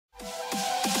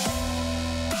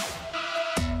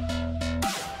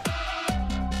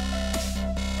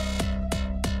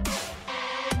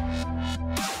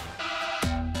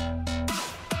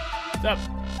Stop.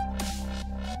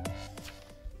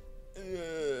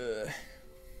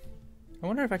 I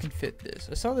wonder if I can fit this.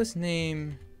 I saw this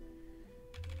name.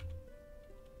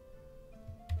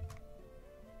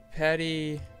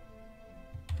 Patio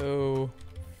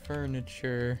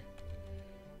Furniture.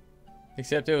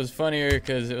 Except it was funnier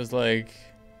because it was like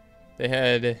they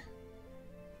had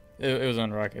it was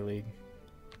on Rocket League.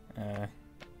 And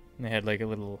they had like a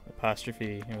little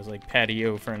apostrophe. It was like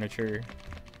patio furniture.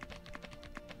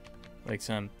 Like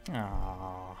some.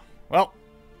 Aww. Well,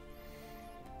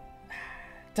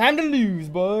 time to lose,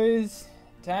 boys.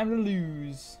 Time to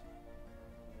lose.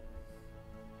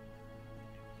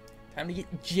 Time to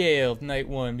get jailed night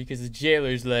one because the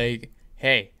jailer's like,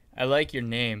 hey, I like your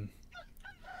name.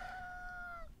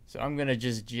 So I'm gonna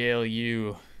just jail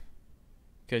you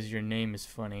because your name is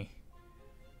funny.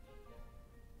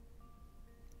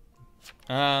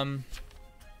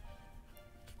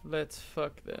 Let's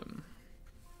fuck them.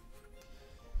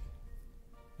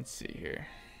 Let's see here.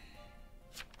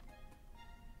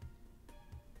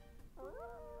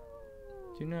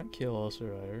 Do not kill all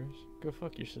survivors. Go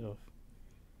fuck yourself.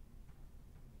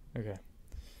 Okay.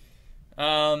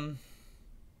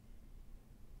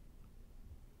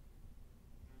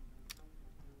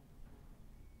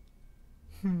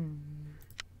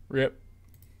 Rip.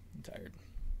 I'm tired.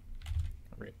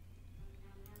 Rip.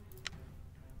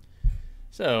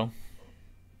 So,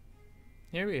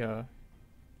 here we are.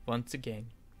 Once again.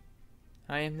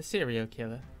 I am the serial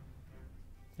killer.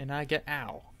 And I get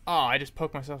ow. Oh, I just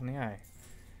poked myself in the eye.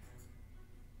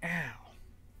 Ow.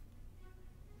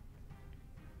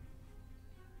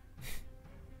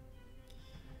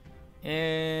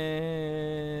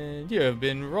 And you have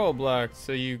been roadblocked,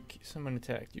 so someone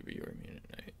attacked you, but you were immune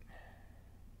at night.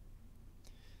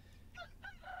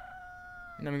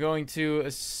 And I'm going to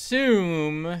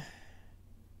assume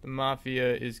the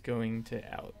mafia is going to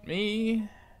out me.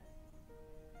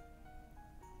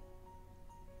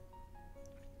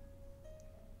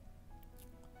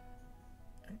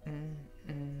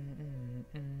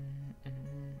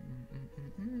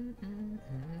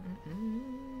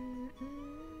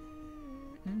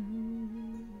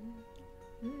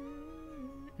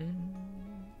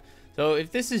 So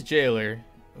if this is jailer,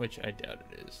 which I doubt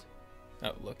it is.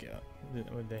 Oh, look out.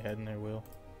 What they had in their will.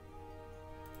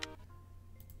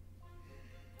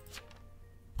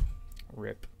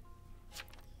 Rip.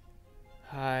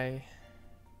 Hi.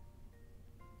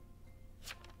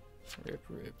 Rip,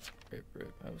 rip, rip,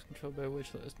 rip. I was controlled by a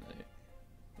witch last night.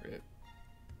 Rip.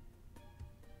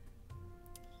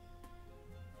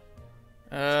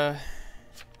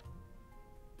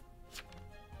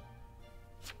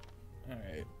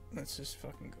 Alright, let's just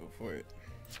fucking go for it.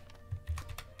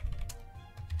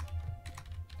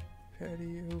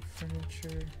 Patio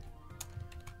furniture.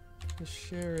 The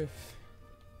sheriff.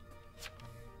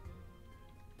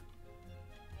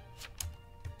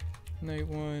 Night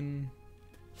one.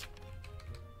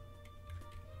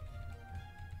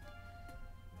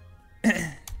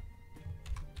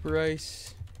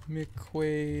 Bryce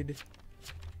McQuaid.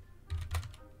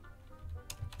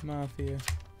 Mafia.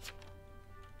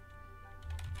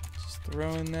 Just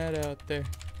throwing that out there.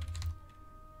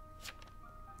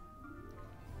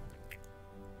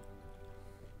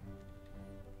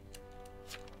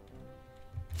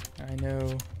 I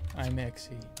know I'm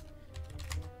Exy.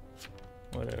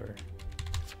 Whatever.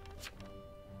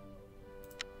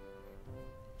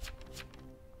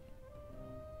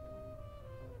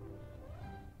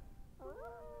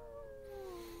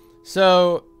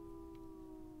 So,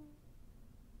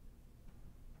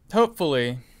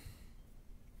 hopefully,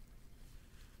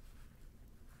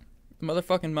 the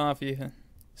motherfucking mafia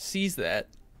sees that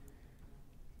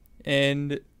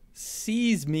and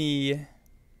sees me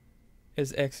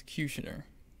as executioner.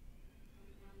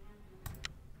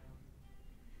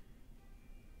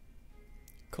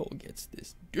 Cole gets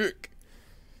this dick.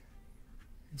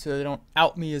 So they don't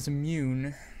out me as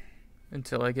immune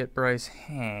until I get Bryce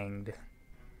hanged.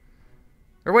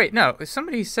 Or wait, no,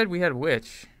 somebody said we had a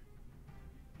witch.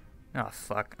 Oh,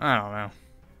 fuck. I don't know.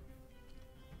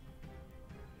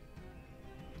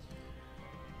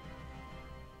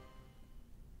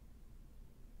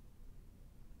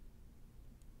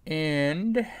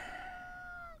 And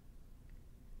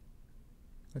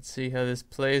let's see how this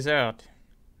plays out.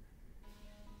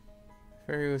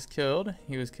 Ferry was killed.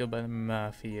 He was killed by the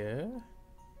mafia.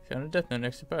 Found a death note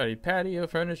next to body. Patio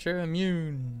furniture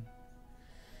immune.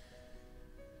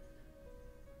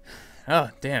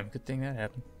 Oh, damn. Good thing that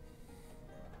happened.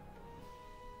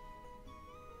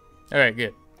 Alright,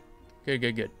 good.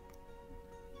 Good.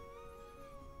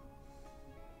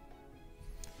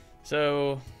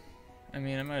 So, I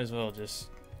mean, I might as well just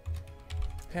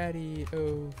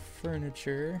patio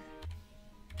furniture.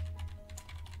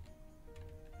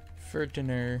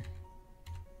 Furtiner.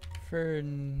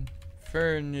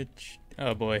 Furniture.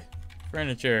 Oh boy.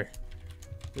 Furniture.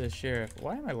 The sheriff.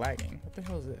 Why am I lagging? What the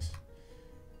hell is this?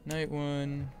 Night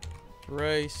 1.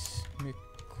 Bryce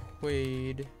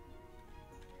McQuaid.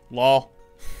 Lol.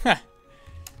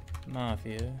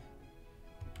 Mafia.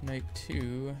 Night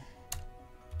 2.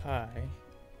 Pie.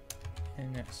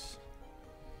 And this.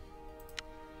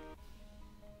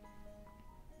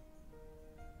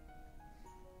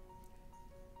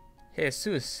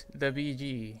 Jesus, the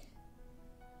BG.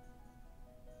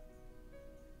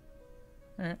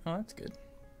 Alright, oh, that's good.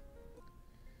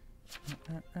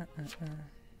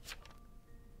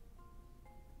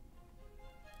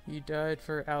 He died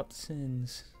for out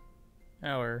sins.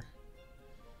 Our.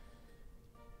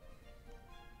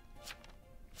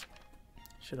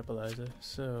 Shut up, Eliza.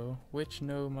 So, which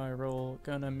know my role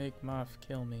gonna make Moff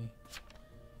kill me?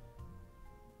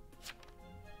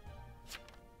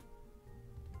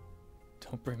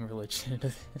 Don't bring religion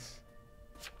into this.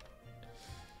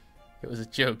 It was a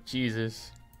joke,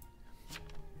 Jesus.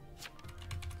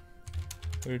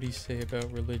 What did he say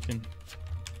about religion?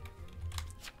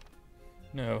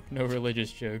 No, no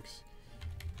religious jokes.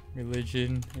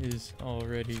 Religion is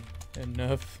already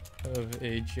enough of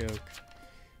a joke.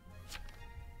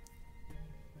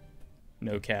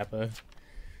 No Kappa.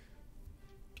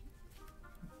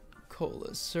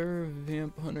 Cola, serve,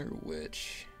 vamp, hunter,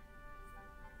 witch.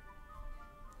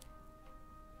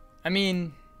 I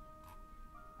mean...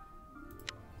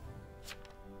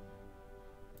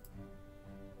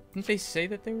 Didn't they say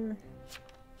that they were...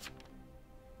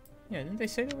 Yeah, didn't they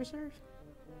say they were served?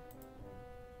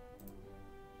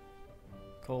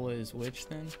 Cola is witch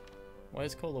then? Why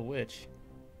is Cola witch?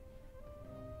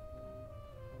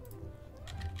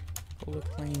 Cola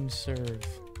claims serve.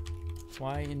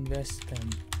 Why invest them?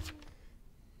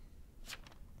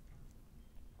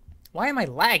 Why am I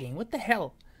lagging? What the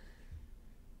hell?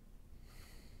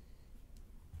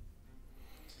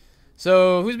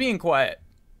 So, who's being quiet?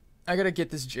 I gotta get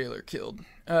this jailer killed.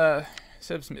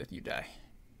 Seb Smith, you die.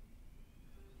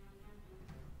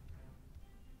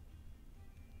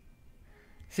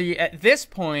 See, at this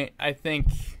point, I think...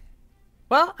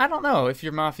 Well, I don't know. If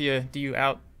you're Mafia, do you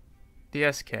out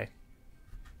the SK?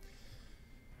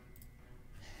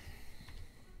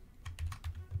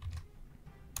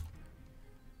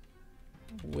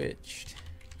 Witched.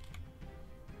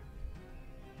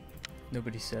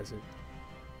 Nobody says it.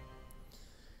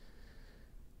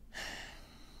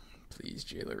 Please,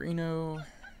 Jailerino.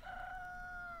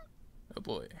 Oh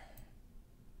boy.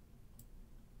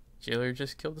 Jailer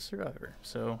just killed the survivor,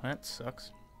 so that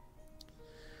sucks.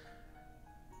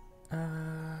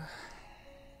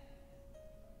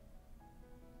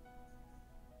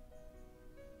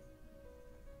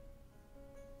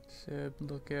 Seb,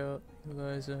 lookout,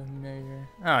 Eliza, Mayor.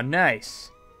 Oh,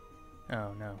 nice!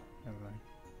 Oh, no. Never mind.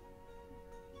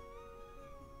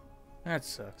 That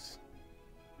sucks.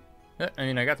 I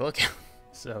mean, I got the lookout,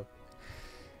 so...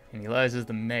 And Eliza's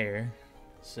the mayor,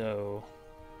 so...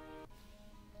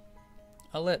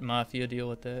 I'll let Mafia deal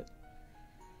with that.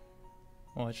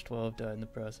 Watch 12 died in the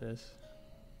process.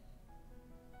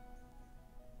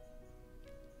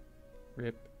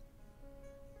 Rip.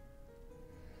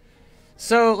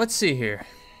 So, let's see here.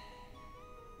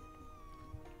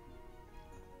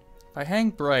 If I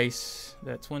hang Bryce,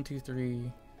 that's 1, 2,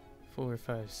 3, 4,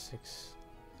 5, 6,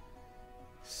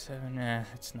 7. Nah,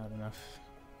 that's not enough.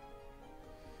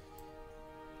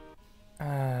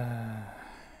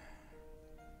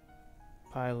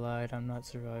 Pie lied, I'm not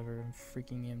survivor, I'm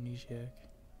freaking amnesiac.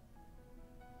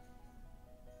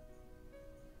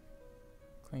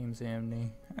 Claims amne.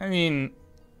 I mean...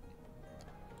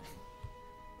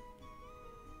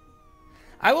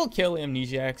 I will kill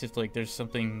amnesiacs if, like, there's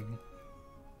something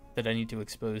that I need to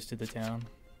expose to the town.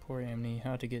 Poor Amne,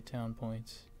 how to get town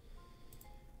points.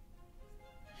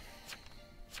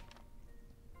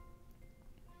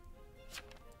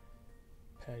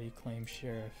 Patty claims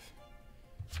sheriff.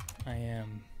 I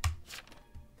am.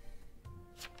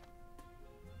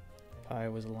 Pie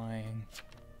was lying.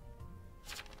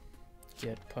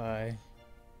 Get pie.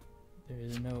 There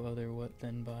is no other what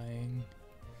than buying.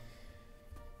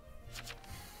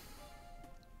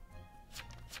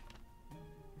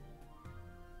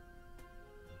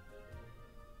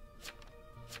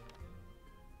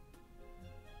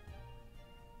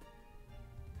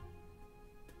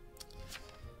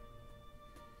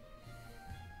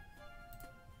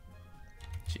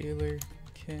 Jailer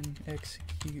can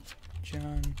execute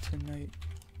John tonight.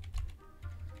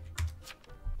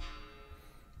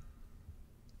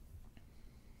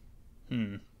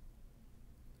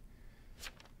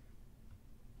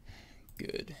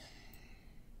 Good.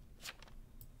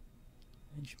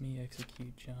 Lynch me,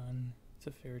 execute John. It's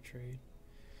a fair trade.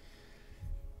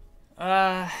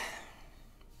 I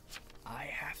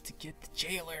have to get the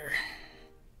jailer.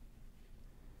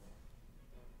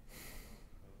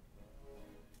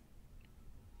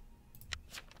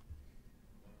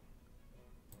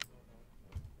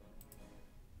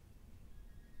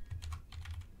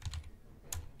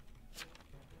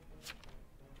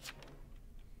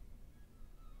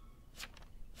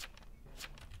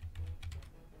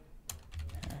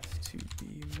 Have to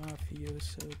be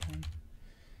mafioso then.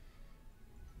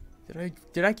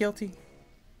 Did I guilty?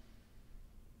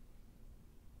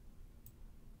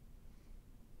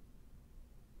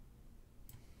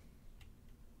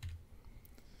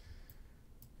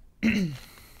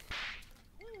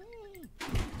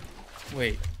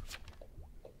 Wait.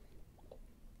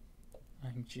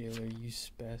 I'm jailer, you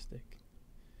spastic.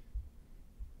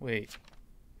 Wait.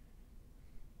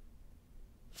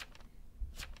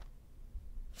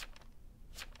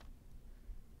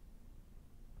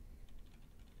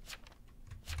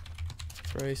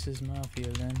 Bryce is mafia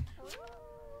then.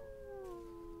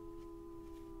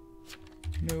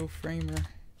 No framer.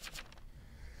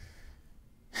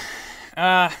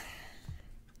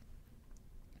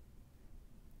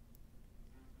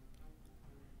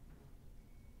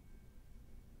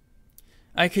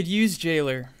 I could use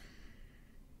jailer.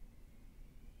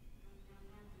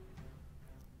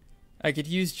 I could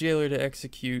use jailer to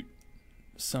execute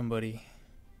somebody.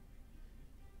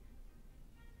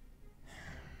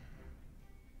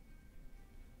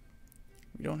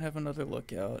 We don't have another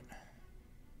lookout.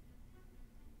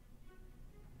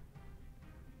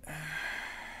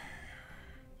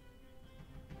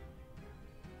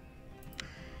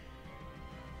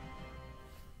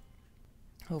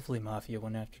 Hopefully Mafia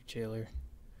went after jailer.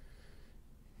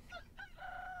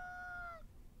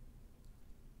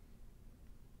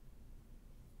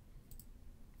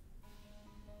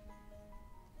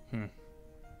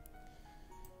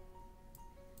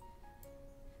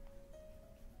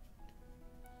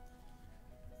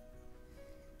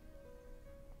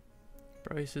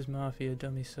 Bryce is Mafia,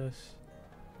 dummy sus.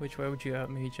 Why would you out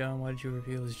me, John? Why did you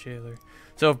reveal his jailer?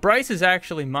 So if Bryce is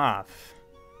actually Maf,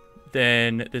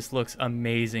 then this looks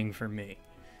amazing for me.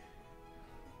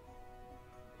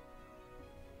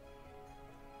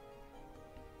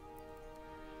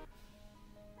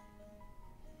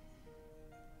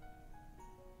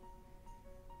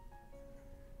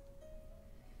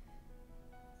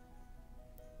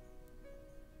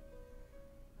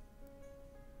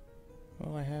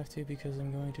 Well, I have to because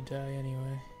I'm going to die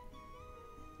anyway.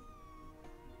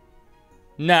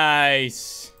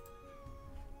 Nice!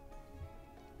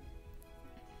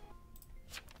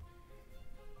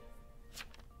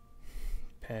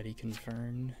 Patty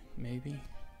confirmed, maybe.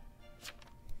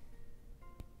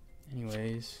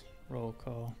 Anyways, roll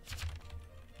call.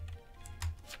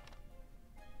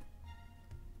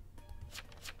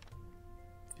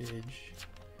 Vidge.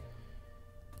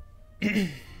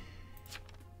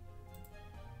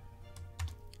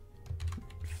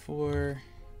 For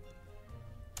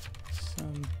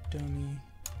some dummy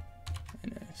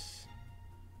NS.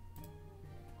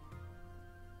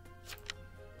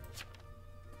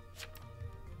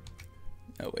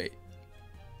 Oh wait.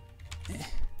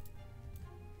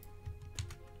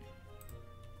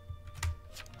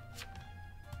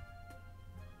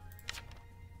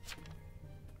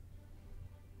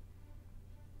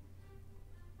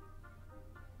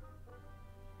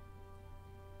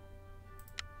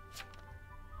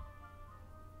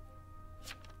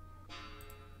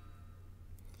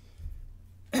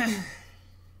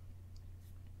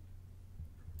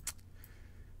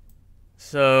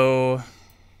 So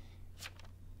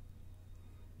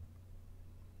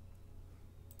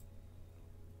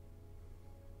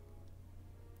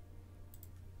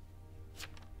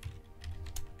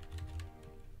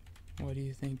what do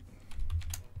you think?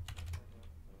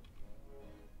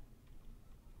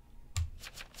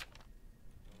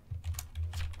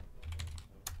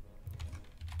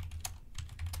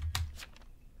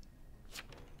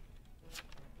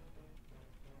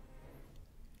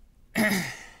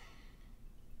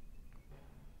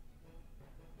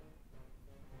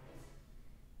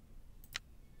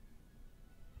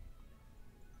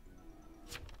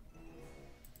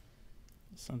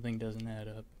 Something doesn't add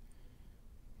up.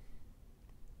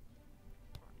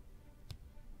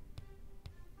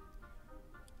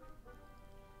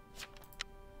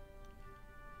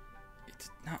 It's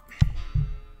not.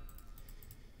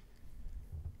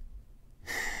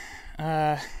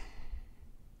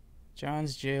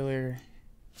 John's jailer.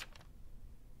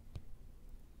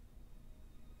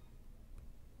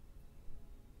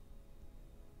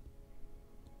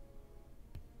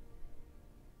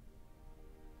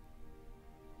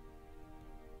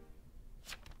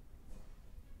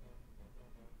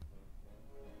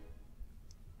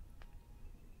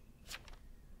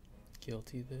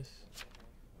 guilty this.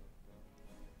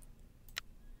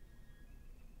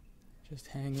 Just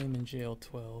hang him in jail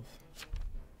 12.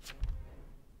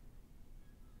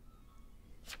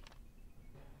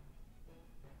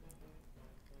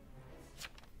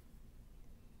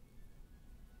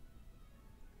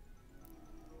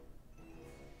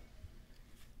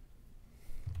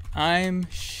 I'm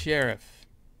sheriff.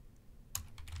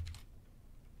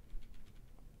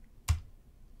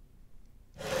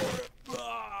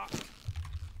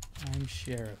 I'm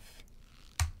sheriff.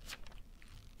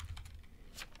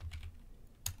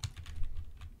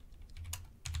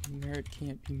 Merit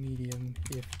can't be medium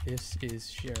if this is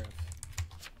sheriff.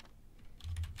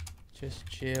 Just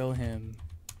jail him.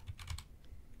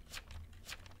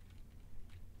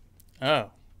 Oh,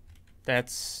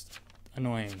 that's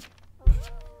annoying.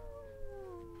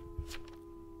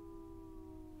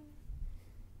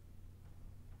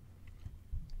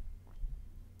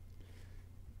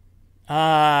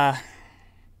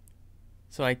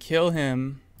 So I kill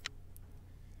him.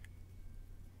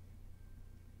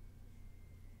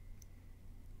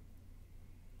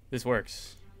 This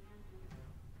works.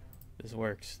 This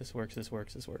works. This works. This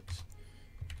works. This works.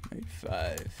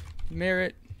 5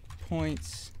 merit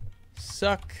points.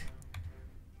 Suck.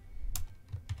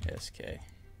 SK.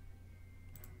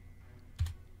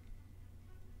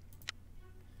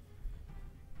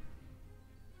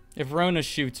 If Rona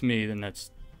shoots me, then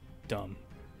that's dumb.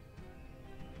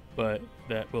 But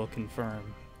that will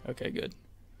confirm. Okay, good.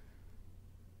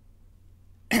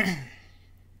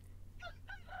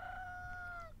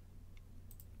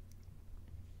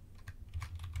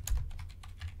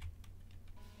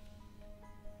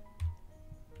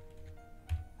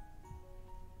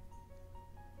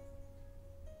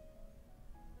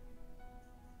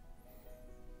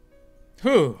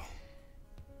 Whew.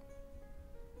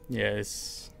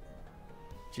 Yes.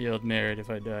 Jailed Merit, if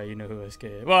I die, you know who SK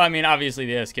is. Well, I mean, obviously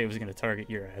the SK was going to target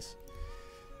your ass.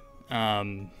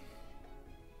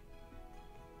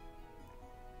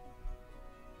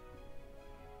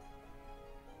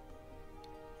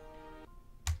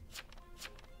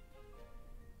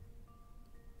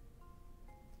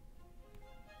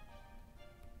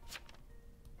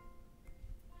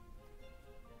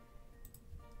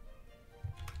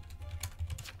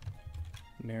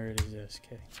 Merit is SK.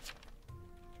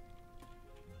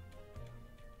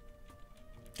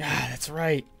 Ah, that's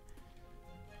right.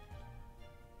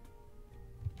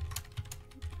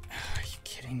 Are you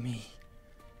kidding me?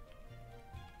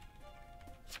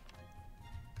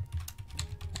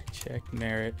 I checked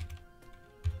Merit.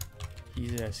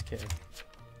 He's SK.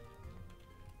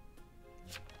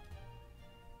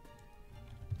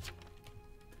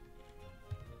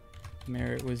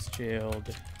 Merit was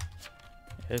jailed.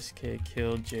 SK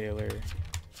killed jailer.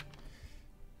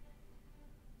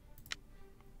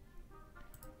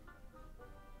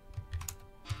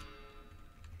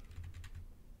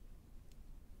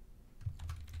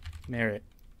 Merit.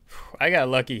 I got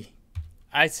lucky.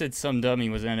 I said some dummy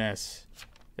was NS.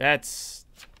 That's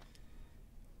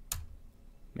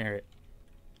Merit.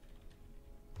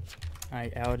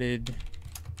 I outed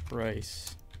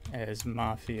Bryce as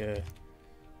Mafia.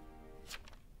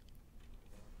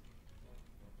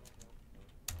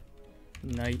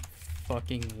 Night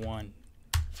fucking 1.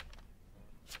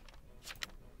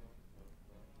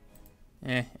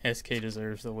 SK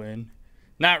deserves the win.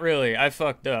 Not really. I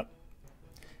fucked up.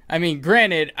 I mean,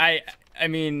 granted, I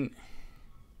mean,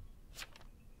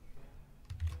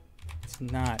 it's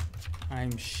not.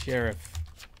 I'm sheriff.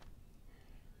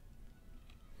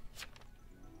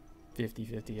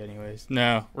 50-50 anyways.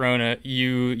 No, Rona,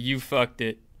 you fucked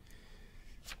it.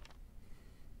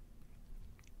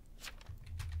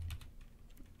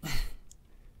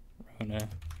 Rona,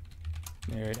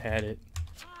 Merit had it.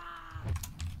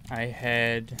 I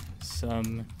had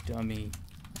some dummy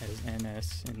as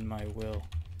NS in my will.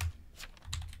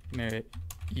 Merit,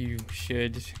 you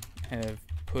should have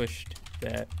pushed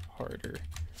that harder.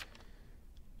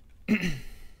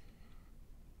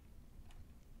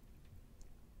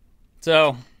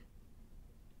 So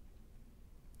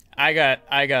I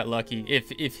got lucky.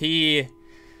 If he,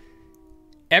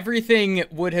 everything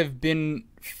would have been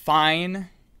fine.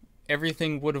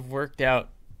 Everything would have worked out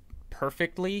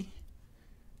perfectly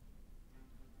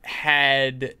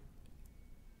had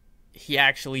he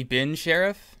actually been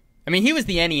sheriff. I mean, he was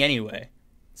the any anyway,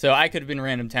 so I could have been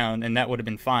Random Town, and that would have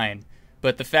been fine.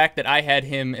 But the fact that I had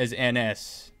him as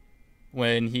NS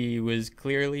when he was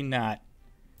clearly not,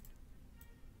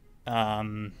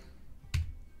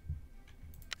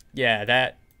 yeah,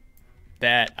 that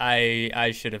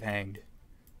I should have hanged.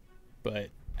 But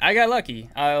I got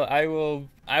lucky. I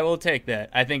will take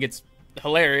that. I think it's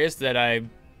hilarious that I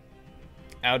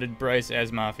outed Bryce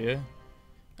as Mafia.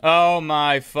 Oh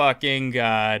my fucking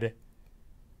god.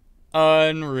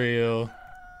 Unreal.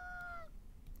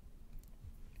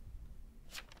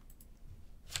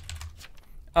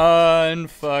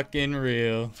 Unfucking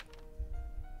real.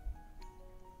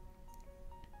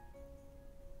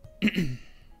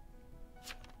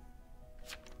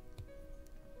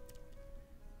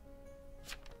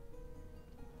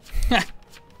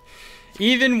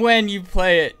 Even when you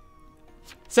play it.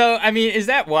 So, I mean, is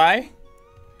that why?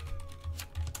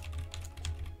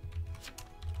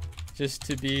 Just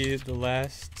to be the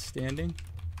last standing?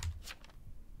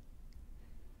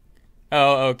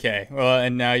 Oh, okay. Well,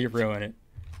 and now you ruin it.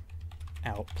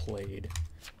 Outplayed.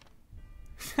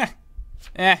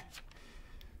 Eh.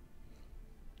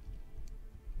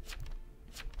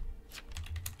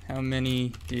 How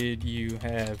many did you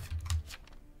have?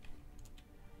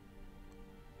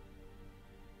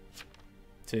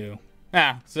 2.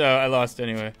 Ah, so I lost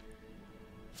anyway.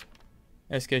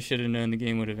 SK should have known the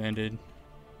game would have ended.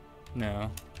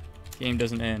 No. Game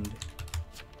doesn't end.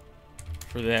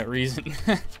 For that reason.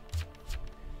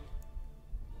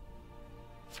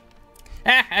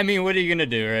 I mean, what are you gonna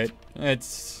do, right?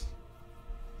 It's...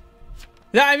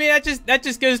 I mean, that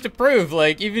just goes to prove,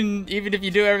 like, even if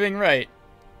you do everything right,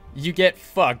 you get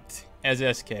fucked as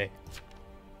SK.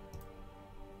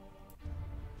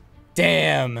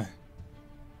 Damn.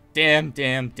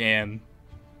 Damn.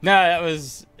 No,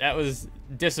 that was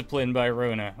disciplined by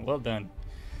Rona. Well done.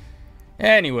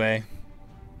 Anyway,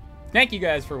 thank you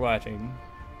guys for watching,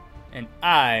 and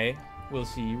I will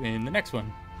see you in the next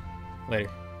one.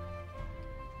 Later.